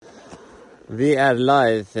Vi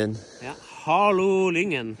live, Finn. Ja, hallo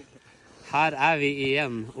Lyngen. Her vi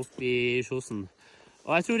igjen oppe i Sjosen.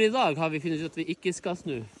 Og jeg tror i dag har vi funnet ut at vi ikke skal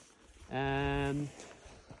snu. Men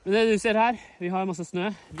det du ser her, vi har masse snø,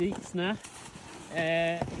 rik snø.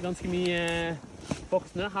 Ganske mye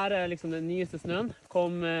snø. Her liksom den nyeste snøen.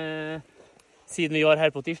 Kom siden vi var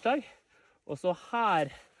her på tirsdag. Og så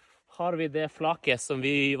her har vi det flaket som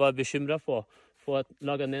vi var bekymret på å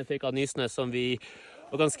lage en nedtrykk av nysnø som vi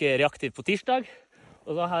var ganske reaktiv på tirsdag.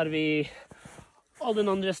 Og så har vi all den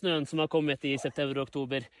andre snøen som har kommet i september og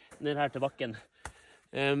oktober ned her til bakken.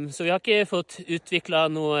 Så vi har ikke fått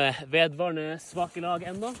utviklet noe vedvarende svake lag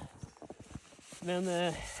enda. Men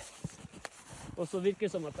også virker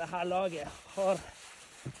det som at dette laget har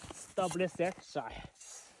stabilisert seg.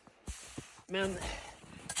 Men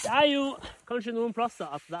det jo kanskje noen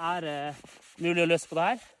plasser at det mulig å løse på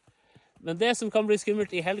det her. Men det som kan bli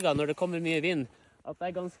skummelt i helga når det kommer mye vind, at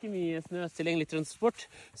det ganske mye snø tilgjengelig transport,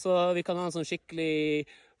 så vi kan ha en sånn skikkelig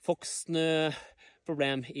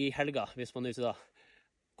fokksnø-problem i helga, hvis man ute da.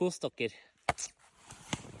 Kos dere.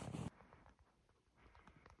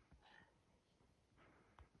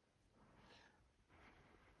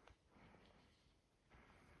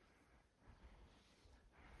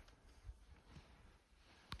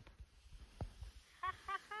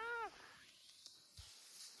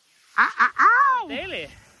 Deilig.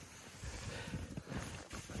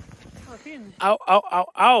 Fin. Au, au, au,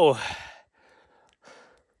 au.